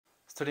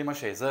ستړي مه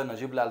شئ زه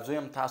نجیب لالزوی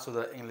یم تاسو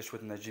د انګلیش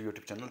وت نجیب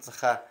یوټیوب چینل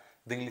څخه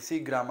د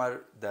انګلیسي ګرامر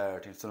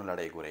د ټینسونو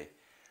لړۍ ګورئ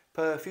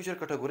په فیوچر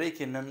کټګورۍ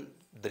کې نن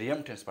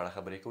دریم ټینس په اړه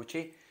خبرې کوو چې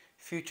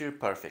فیوچر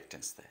پرفیکټ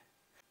ټینس دی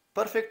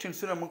پرفیکټ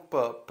ټینسونه موږ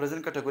په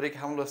پرزنټ کټګورۍ کې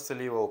هم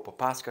لوستلي وو او په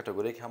پاست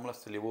کټګورۍ کې هم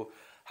لوستلي وو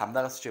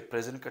همدغسې چې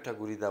پرزنټ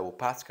کټګوري ده او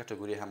پاست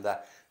کټګوري هم ده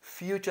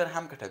فیوچر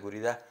هم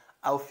کټګوري ده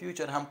او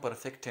فیوچر هم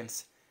پرفیکټ ټینس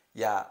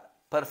یا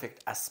پرفیکټ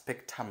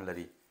اسپیکټ هم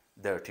لري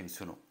د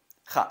ټینسونو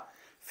ښه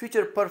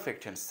فیوچر پرفیکټ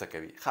ټینس څه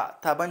کوي ښه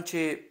طبعا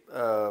چې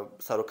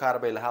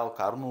سروکار به یې له هغو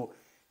کارونو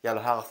یا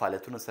له هغه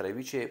فعالیتونو سره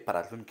وي چې په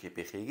راتلونکي کې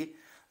پیښیږي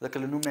ځکه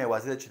له نوم نه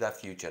یوازې ده چې دا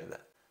فیوچر ده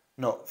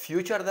نو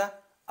فیوچر ده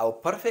او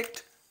پرفیکټ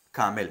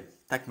کامل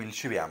تکمیل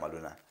شوي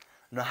عملونه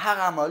نو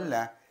هغه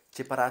عملونه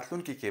چې په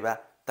راتلونکي کې به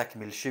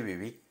تکمیل شوي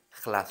وي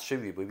خلاص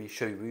شوي به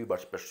وي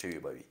بشپړ شوي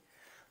به وي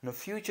نو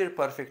فیوچر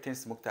پرفیکټ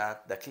ټینس موږ ته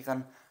دقیقا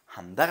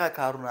همدغه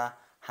کارونه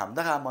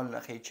همدغه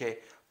عملونه ښیي چې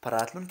په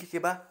راتلونکي کې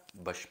به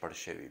بشپړ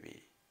شوي وي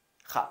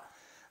ښه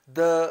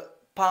د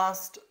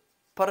پاست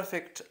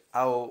پرفیکټ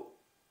او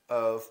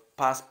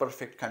پاست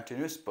پرفیکټ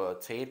کنټینیوس په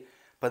څیر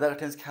په دغه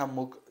ټینس کې هم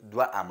موږ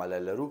دوه عمله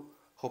لرو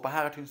خو په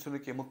هغه ټینسونو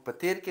کې موږ په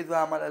تیر کې دوه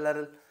عمله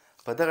لرل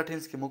په دغه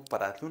ټینس کې موږ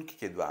په راتلونکي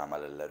کې دوه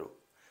عمله لرو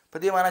په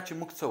دې معنی چې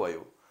موږ څه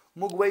وایو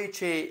موږ وایو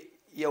چې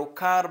یو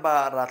کار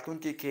به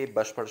راتلونکي کې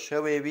بشپړ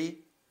شوی وي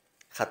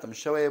ختم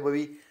شوی به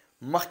وي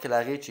مخکې له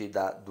هغې چې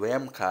دا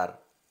دویم کار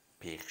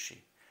پیښ شي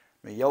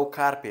نو یو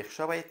کار پیښ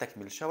شوی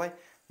تکمیل شوی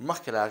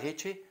مخکې له هغې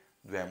چې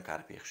دویم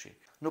کار پیښ شي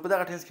نو په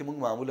دغه ټینس کې موږ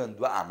معمولا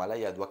دوه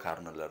عمله یا دوه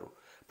کارونه لرو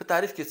په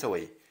تعریف کې څه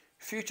وایي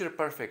Future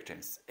perfect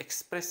tense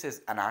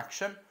expresses an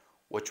action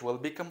which will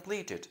be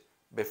completed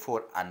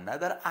before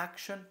another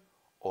action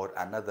or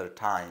another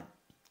time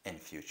in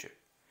future.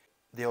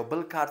 د یو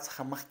بل کار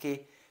څخه مخکې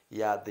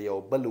یا د یو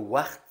بل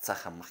وخت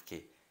څخه مخکې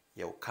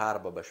یو کار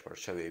به بشپړ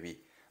شوی وي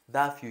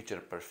دا future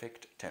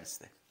perfect tense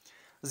دی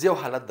زه یو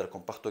حالت در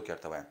کوم پښتو کې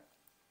ورته وایم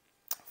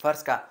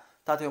فرض که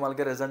تا ته یو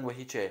ملګری زنګ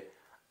وهي چې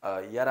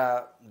یاره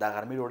دا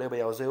غرمې ډوډۍ به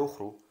یو ځای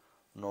وخورو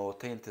نو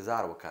ته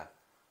انتظار وکړه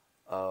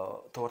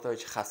ته ورته وایې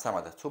چې ښه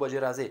سمه ده څو بجې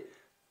راځې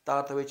تا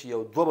ورته وایي چې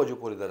یو 2 بجو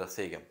پورې در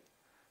رسېږم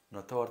نو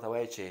ته ورته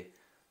وایې چې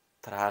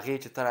تر هغې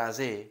چې ته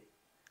راځې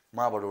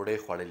ما به ډوډۍ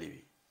خوړلې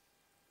وي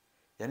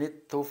یعنې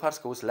ته فرض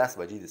که اوس 10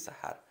 بجې د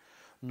سهار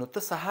نو ته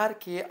سهار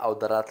کې او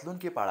د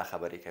راتلونکي په اړه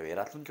خبرې کوې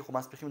راتلونکي خو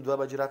ماسپښین 2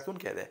 بجې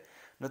راتلونکی دی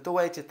نو ته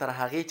وایې چې تر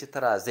هغې چې ته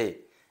راځې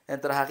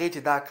یعنې تر هغې چې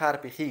دا کار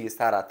پیښیږي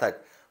ستا راتګ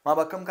ما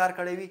به کوم کار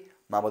کړی وي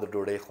ما به د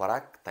ډوډۍ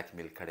خوراک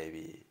تکمیل کړی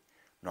وي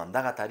نو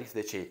همدغه تعریف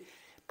دی چې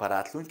په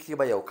راتلونکي کې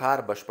به یو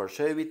کار بشپړ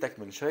شوی وي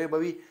تکمیل شوی به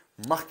وي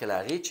مخکې له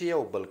هغې چې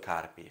یو بل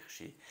کار پیښ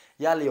شي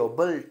یا له یو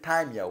بل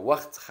ټایم یا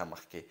وخت څخه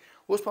مخکې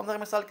اوس په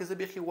همدغه مثال کې زه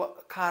بیخي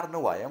کار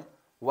نه وایم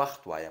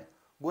وخت وایم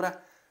ګوره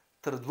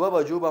تر 2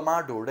 بجو به ما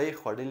ډوډۍ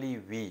خوړلې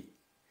وي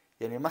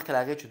یعنې مخکې له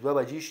هغې چې 2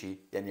 بجې شي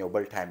یعنې یو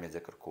بل ټایم یې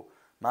ذکر کړو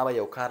ما به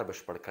یو کار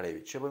بشپړ کړی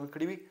وي چې به مې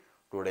کړی وي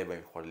ډوډۍ به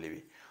مې خوړلې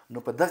وي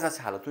نو په دغسې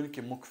حالتونو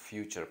کې موږ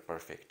فیوچر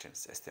پرفیکټ ټینس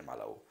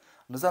استعمالوو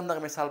نو زه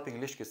همدغه مثال په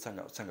انګلیش کې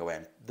څنګه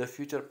وایم د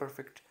فیوچر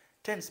پرفیکټ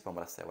ټینس په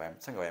مرسته وایم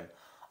څنګه وایم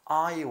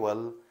I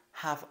will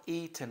have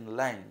eaten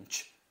lunch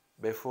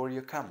before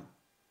you come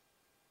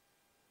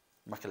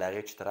مخکې له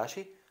هغې چې ته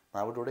راشي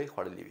ما به ډوډۍ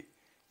خوړلې وي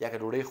یا که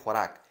ډوډۍ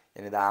خوراک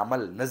یعنې د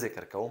عمل نه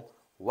ذکر کوم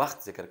وخت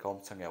ذکر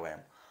کوم څنګه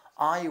وایم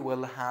I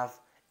will have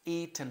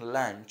eaten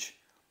lunch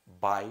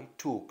by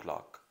 2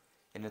 o'clock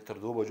یعنې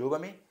تر 2 بجو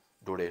به مې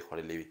ډوډۍ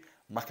خوړلې وي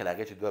مخکې له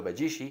هغې چې 2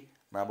 بجې شي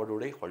ما به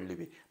ډوډۍ خوړلې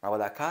وي ما به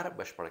دا کار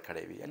بشپړ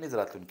کړی وي یعنې زه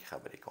راتلونکي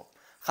خبرې کوم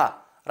ښه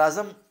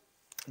راځم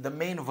د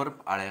مین ورب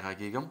اړه یې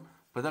غږېږم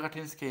په دغه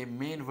ټینس کې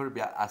مین ورب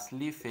یا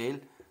اصلي فعل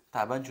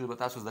طبعا چې به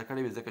تاسو زده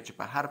کړی وي ځکه چې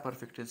په هر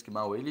پرفیکټ ټینس کې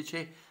ما ویلي چې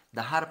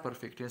د هر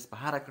پرفیکټ ټینس په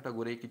هره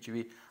کټګورۍ کې چې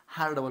وي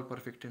هر ډول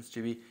پرفیکټ ټینس چې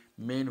وي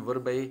مین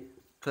ورب یې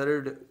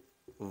تھرډ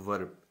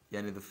ورب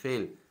یعنې د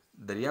فعل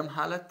دریم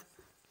حالت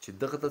چې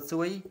دغه ته څه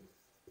وایي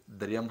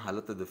دریم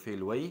حالت ته د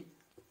فعل وایي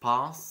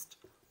پاست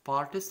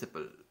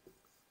پارټیسپل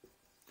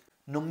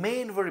نو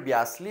مین ورب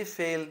یا اصلي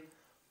فعل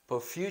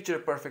په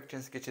فیوچر پرفیکټ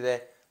ټینس کې چې دی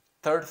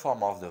third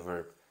form of the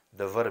verb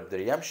د verb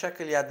دریم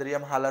شکل یا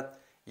دریم حالت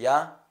یا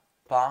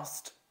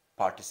past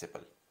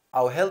participle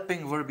او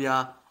helping verb یا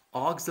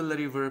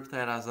auxiliary verb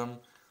ته راځم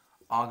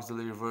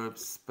auxiliary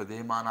verbs په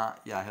دې معنی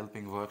یا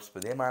helping verbs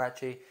په دې معنی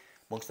چې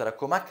موږ سره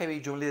کومک کوي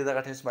جملې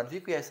دغه ټینس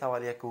منفي کړو یا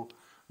سوالیه کړو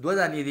دوه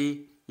دانې دي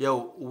یو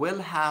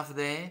will have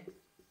دی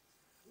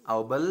او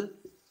بل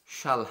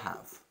shall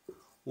have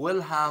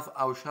will have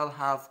او shall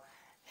have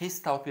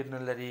هیڅ توپیر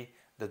نه لري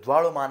د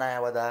دواړو معنی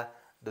یوه ده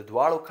د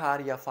دواړو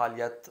کار یا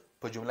فعالیت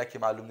په جمله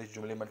کې معلوم دی چې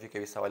جملې منفي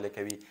کوي سوالیه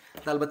کوي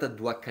دا البته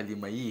دوه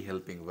کلمه‌یي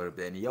هیلپینګ ورب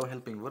دی یعنې یو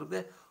هیلپینګ ورب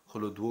دی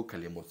خو له دوو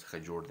کلمو څخه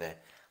جوړ دی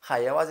ښه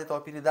یوازې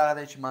توپیر یې دغه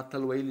دی چې ما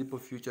تل ویلي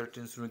په فیوچر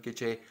ټینسونو کې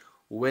چې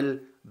ویل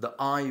د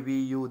آی وي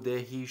یو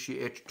د هی شي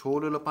اټ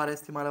ټولو لپاره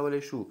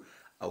استعمالولی شو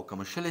او که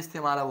مشل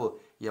استعمالوو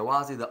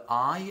یوازې د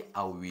آی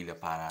او وي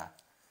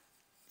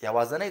لپاره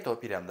یوازنی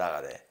توپیر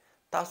همدغه دی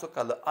تاسو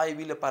که د آی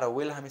وي لپاره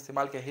ویل هم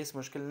استعمال کړئ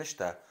هیڅ مشکل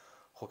نشته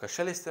خو که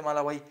شل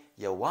استعمالوئ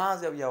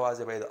یوازې او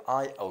یوازې به د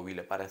آی او وي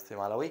لپاره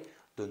استعمالوئ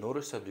د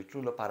نورو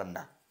سبجیکټونو لپاره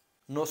نه.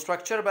 نو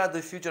سټرکچر به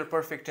د فیوچر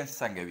پرفیکټ ټنس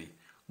څنګه وي؟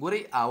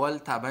 ګورئ اول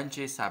تابن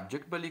چې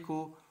سبجیکټ به لیکو،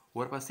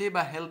 ورپسې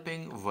به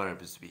هیلپینګ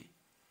وربز وي.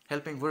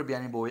 هیلپینګ ورب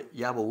یعنی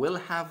یا به ویل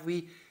هاف وي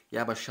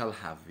یا به شل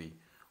هاف وي.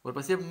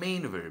 ورپسې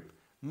مین ورب.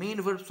 مین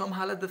ورب څوم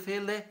حالت د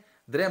فعل دی؟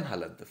 دریم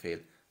حالت د فعل.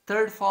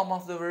 تھرد فارم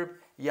آف د ورب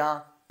یا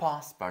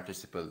پاست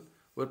پارټیسیپل.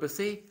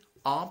 ورپسې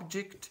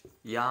آبجیکټ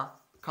یا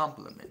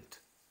کمپلیمنٹ.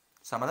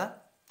 سمه ده؟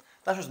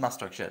 دا شو زما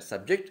سټرکچر: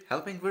 سبجیکټ،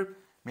 هیلپینګ ورب،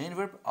 مین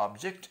ورب،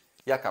 آبجیکټ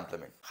یا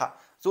کمپلیمنٹ. ښه،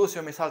 زه اوس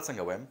یو مثال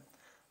څنګه وایم؟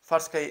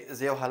 فرض کړئ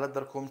زه یو حالت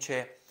در کوم چې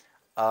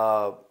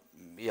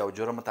یو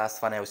جرم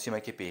متاسفانه یو سیمه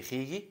کې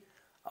پیښیږي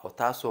او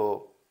تاسو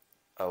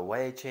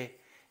وایئ چې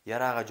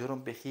یاره هغه جرم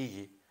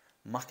پیښیږي،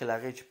 مخکې له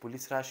هغې چې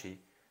پولیس راشي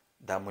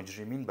دا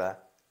مجرمین به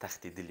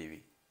تښتېدلي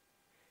وي.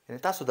 یعنې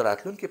تاسو د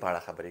راتلونکي په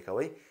اړه خبرې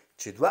کوئ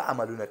چې دوه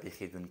عملونه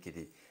پیښېدونکي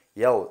دي،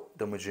 یو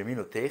د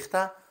مجرمینو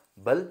تېښته،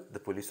 بل د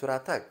پولیسو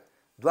راتګ.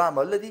 دوه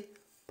عملونه دي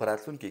په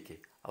راتلونکي کې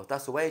او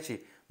تاسو وایئ چې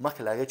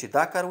مخکې له هغې چې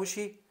دا کار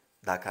وشي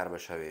دا کار به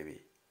شوی وي.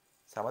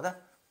 سمه ده؟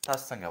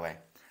 تاسو څنګه وایئ؟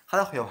 ښه،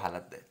 دا خو یو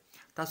حالت دی.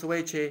 تاسو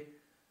وایئ چې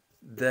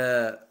د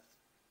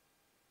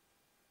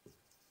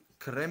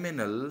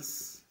criminals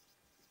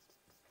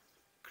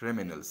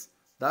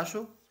دا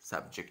شو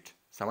سبجیکټ.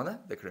 سمه ده؟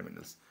 د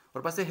criminals.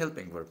 ورپسې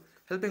هیلپینګ ورب.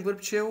 هیلپینګ ورب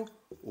چې و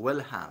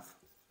will have.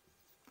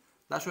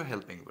 دا شو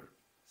هیلپینګ ورب.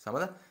 سمه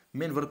ده؟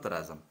 مین ورب ته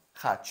راځم.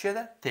 ښه، چې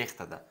ده؟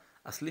 تېښته ده.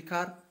 اصلي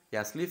کار یا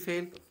اصلي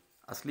فعل،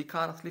 اصلي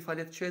کار، اصلي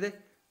فعالیت چې دی؟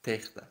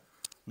 تېښته.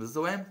 نو زه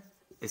وایم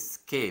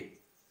اسکیپ.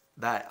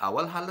 دا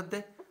اول حالت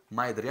دی.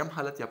 ما یې دریم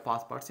حالت یا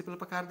پاست پارټیسیپل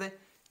پکار دی،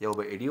 یو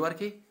به ایډي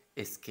ورکړي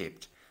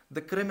اسکیپډ.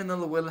 The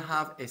criminal will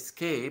have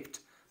escaped.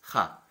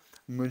 ښه،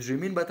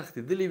 مجرمین به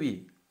تښتېدلي وي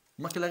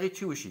مخکې له هغې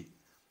چې وشي.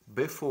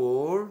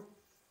 Before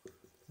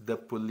the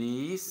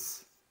police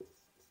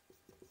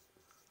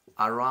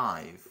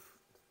arrive.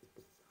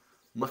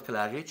 مخکې له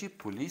هغې چې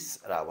پولیس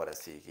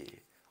راورسېږي.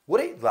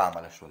 ګورئ دوه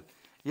عمله شول.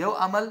 یو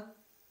عمل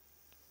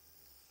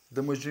د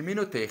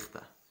مجرمینو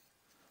تېښته،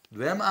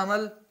 دویم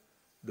عمل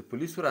د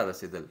پولیسو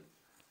رارسېدل.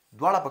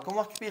 دواړه په کوم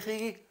وخت کې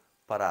پیښیږي؟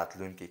 په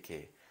راتلونکي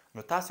کې.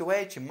 نو تاسو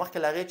وایئ چې مخکې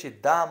له هغې چې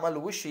دا عمل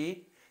وشي،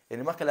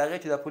 یعنې مخکې له هغې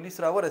چې دا پولیس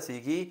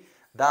راورسېږي،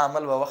 دا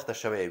عمل به وخته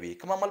شوی وي.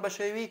 کوم عمل به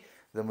شوی وي؟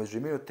 د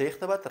مجرمینو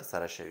تېښته به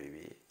ترسره شوې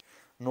وي.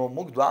 نو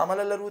موږ دوه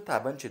عمله لرو،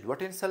 تابن چې دوه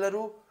ټنسه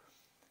لرو.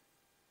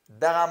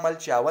 دغه عمل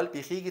چې اول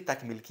پیښیږي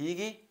تکمیل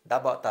کیږي، دا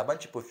به تابن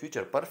چې په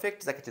فیوچر پرفیکټ،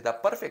 ځکه چې دا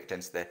پرفیکټ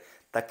ټنس دی،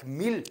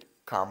 تکمیل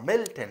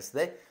کامل ټنس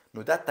دی، نو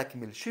دا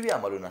تکمیل شوي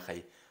عملونه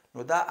ښیي.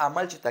 نو دا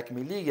عمل چې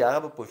تکمیلیږي هغه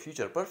به په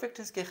فیوچر پرفیکټ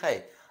ټنس کې ښیي،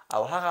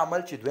 او هغه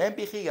عمل چې دویم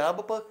پیښیږي هغه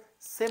به په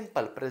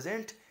سمپل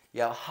پریزنټ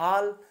یا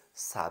حال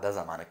ساده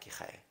زمانه کې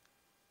ښیي.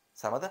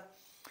 سمه ده؟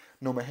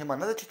 نو مهمه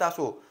نه ده چې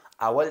تاسو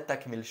اول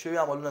تکمیل شوي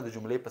عملونه د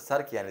جملې په سر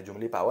کې یعنې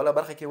جملې په اوله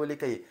برخه کې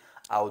ولیکئ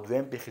او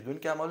دویم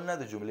پیښېدونکي عملونه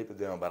د جملې په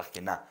دویمه برخه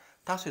کې. نه،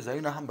 تاسو یې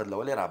ځایونه هم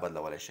بدلولی را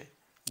بدلولی شئ.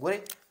 ګورئ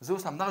زه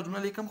اوس همدغه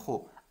جمله لیکم، خو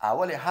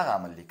اول یې هغه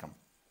عمل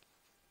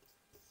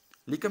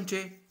لیکم چې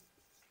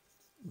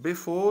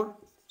before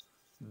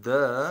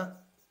the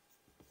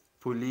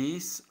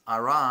police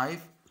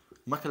arrive.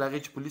 مخکې له هغې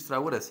چې پولیس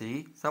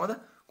راورسېږي. سمه ده؟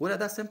 ګوره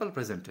دا سمپل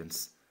پریزنټ ټنس.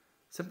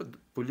 سمپل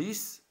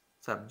پولیس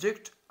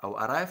سبجیکټ او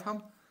arrive هم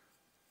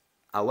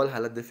اول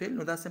حالت د فعل،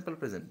 نو دا سمپل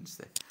پریزنټ ټنس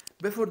دی.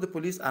 before the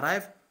police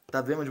arrive دا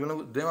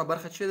دویمه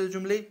برخه چې د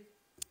جملې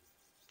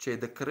چې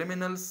د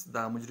criminals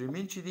دا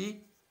مجرمین چې دي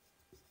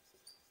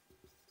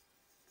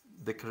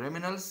the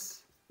criminals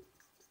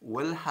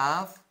will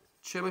have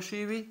چې به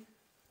شوي وي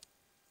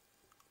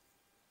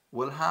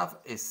will have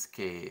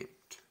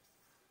escaped.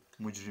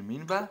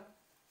 مجرمین به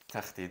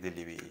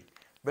تښتېدلي وي.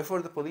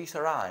 before the police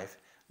arrive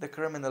the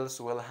criminals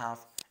will have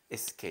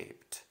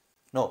escaped.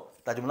 نو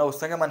دا جمله اوس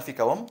څنګه منفي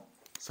کوم؟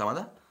 سمه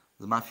ده؟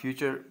 زما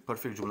فیوچر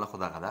پرفیکټ جمله خو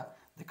دغه ده.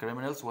 the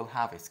criminals will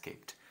have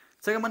escaped.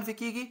 څنګه منفي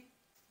کیږي؟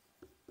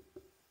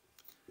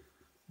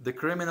 the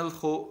criminal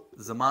خو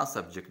زما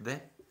سبجیکټ دی.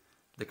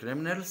 the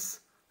criminals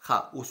ښه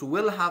اوس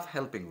will have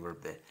helping verb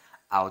دی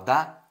او دا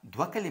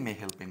دوه کلمې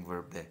helping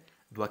verb دی،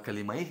 دوه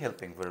کلمه‌یي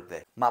helping verb دی.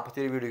 ما په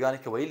تېرو ویډیوګانو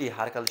کې ویلي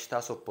هر کله چې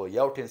تاسو په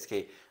یو ټنس کې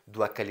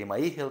دوه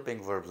کلمه‌یي helping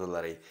verbs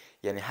ولرئ،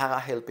 یعنې هغه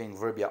helping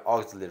verb یا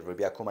auxiliary verb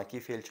یا کومکي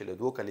فعل چې له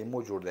دوو کلمو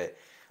جوړ دی،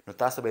 نو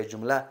تاسو به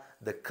جمله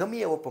د کوم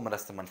یو په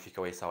مرسته منفي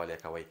کوئ؟ سوال یې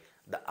کوئ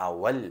د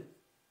اول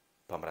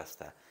په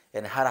مرسته.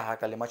 یعنې هغه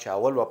کلمه چې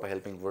اول وه په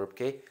helping verb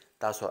کې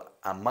تاسو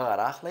همغه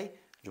راخلئ،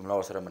 جمله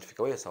ورسره منفي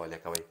کوئ، سوال یې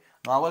کوئ.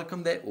 نو اول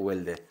کوم دی؟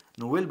 will دی.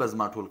 نو will به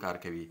زما ټول کار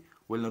کوي.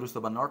 will نه وروسته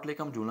به not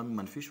لیکم، جمله مې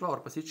منفي شوه،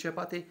 ورپسې څه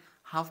پاتې؟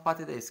 have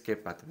پاتې دی،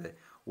 escape پاتې دی.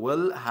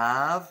 will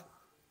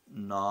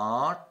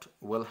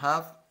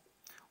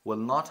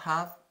not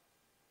have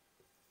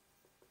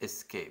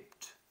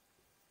escaped.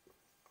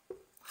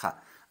 ښه،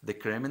 the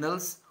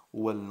criminals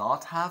will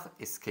not have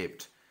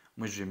escaped.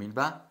 مجرمین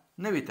به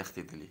نه وي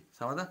تښتېدلي.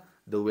 سمه ده؟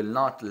 د will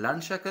not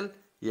لنډ شکل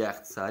یا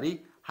اختصاري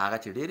هغه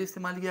چې ډېر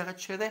استعمالېږي هغه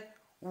څه دی؟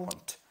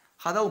 won't.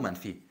 ښه دا و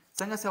منفي.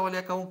 څنګه سوال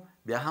یې کوم؟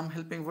 بیا هم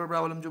helping verb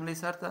راولم جملې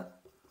سر ته.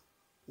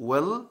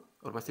 will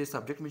ورپسې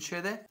سبجیکټ مې څه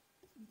دی؟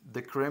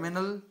 the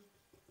criminal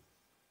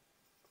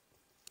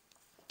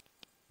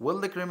will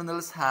the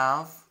criminals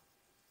have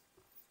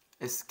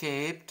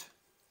escaped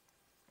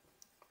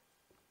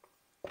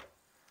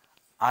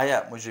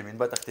آیا مجرمین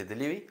به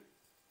تښتېدلي وي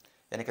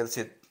یعنی که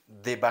داسې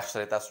دې بخش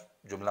سره تاسو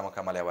جمله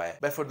مکمله وایه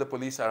before the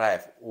police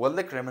arrive will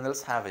the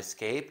criminals have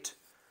escaped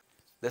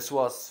this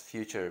was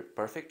future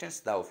perfect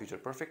tense دا و future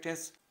perfect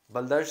tense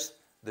بل درس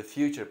the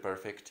future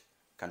perfect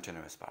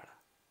continuous part